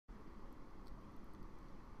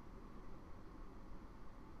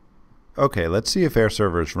Okay, let's see if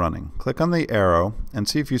AirServer is running. Click on the arrow and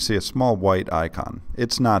see if you see a small white icon.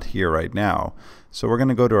 It's not here right now, so we're going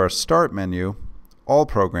to go to our Start menu, All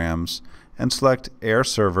Programs, and select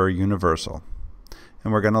AirServer Universal.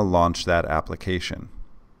 And we're going to launch that application.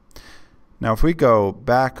 Now if we go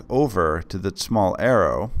back over to the small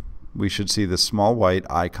arrow, we should see the small white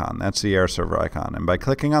icon. That's the AirServer icon. And by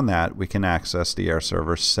clicking on that, we can access the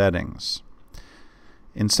AirServer settings.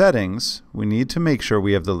 In Settings, we need to make sure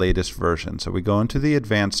we have the latest version. So we go into the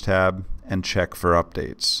Advanced tab and check for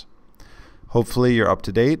updates. Hopefully you're up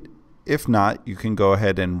to date. If not, you can go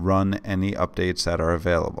ahead and run any updates that are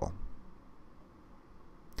available.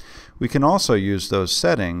 We can also use those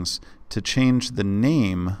settings to change the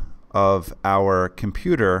name of our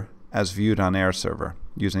computer as viewed on AirServer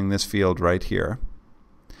using this field right here.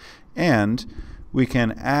 And we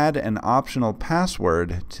can add an optional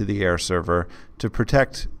password to the AirServer to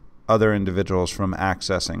protect other individuals from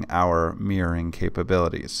accessing our mirroring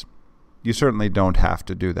capabilities. You certainly don't have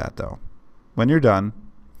to do that though. When you're done,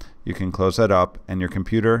 you can close that up and your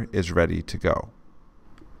computer is ready to go.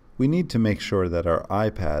 We need to make sure that our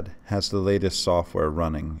iPad has the latest software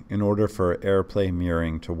running in order for AirPlay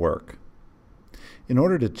mirroring to work. In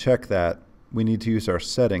order to check that, we need to use our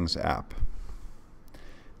Settings app.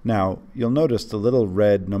 Now, you'll notice the little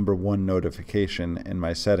red number 1 notification in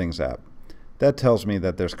my Settings app. That tells me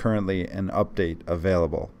that there's currently an update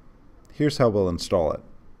available. Here's how we'll install it.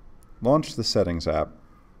 Launch the Settings app.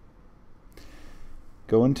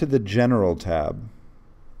 Go into the General tab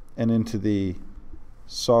and into the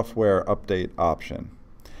Software Update option.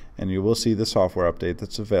 And you will see the software update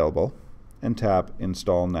that's available, and tap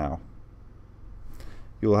Install Now.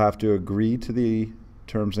 You will have to agree to the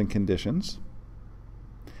terms and conditions,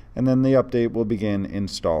 and then the update will begin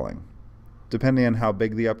installing. Depending on how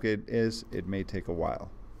big the update is, it may take a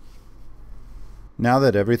while. Now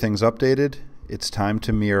that everything's updated, it's time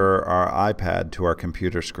to mirror our iPad to our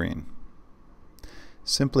computer screen.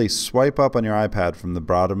 Simply swipe up on your iPad from the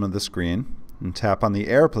bottom of the screen and tap on the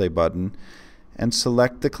AirPlay button and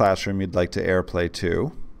select the classroom you'd like to AirPlay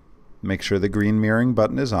to. Make sure the green mirroring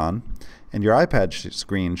button is on, and your iPad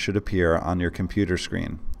screen should appear on your computer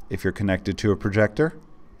screen. If you're connected to a projector,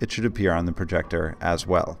 it should appear on the projector as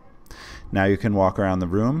well. Now you can walk around the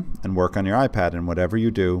room and work on your iPad, and whatever you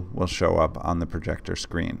do will show up on the projector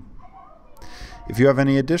screen. If you have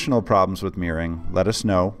any additional problems with mirroring, let us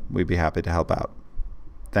know. We'd be happy to help out.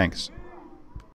 Thanks.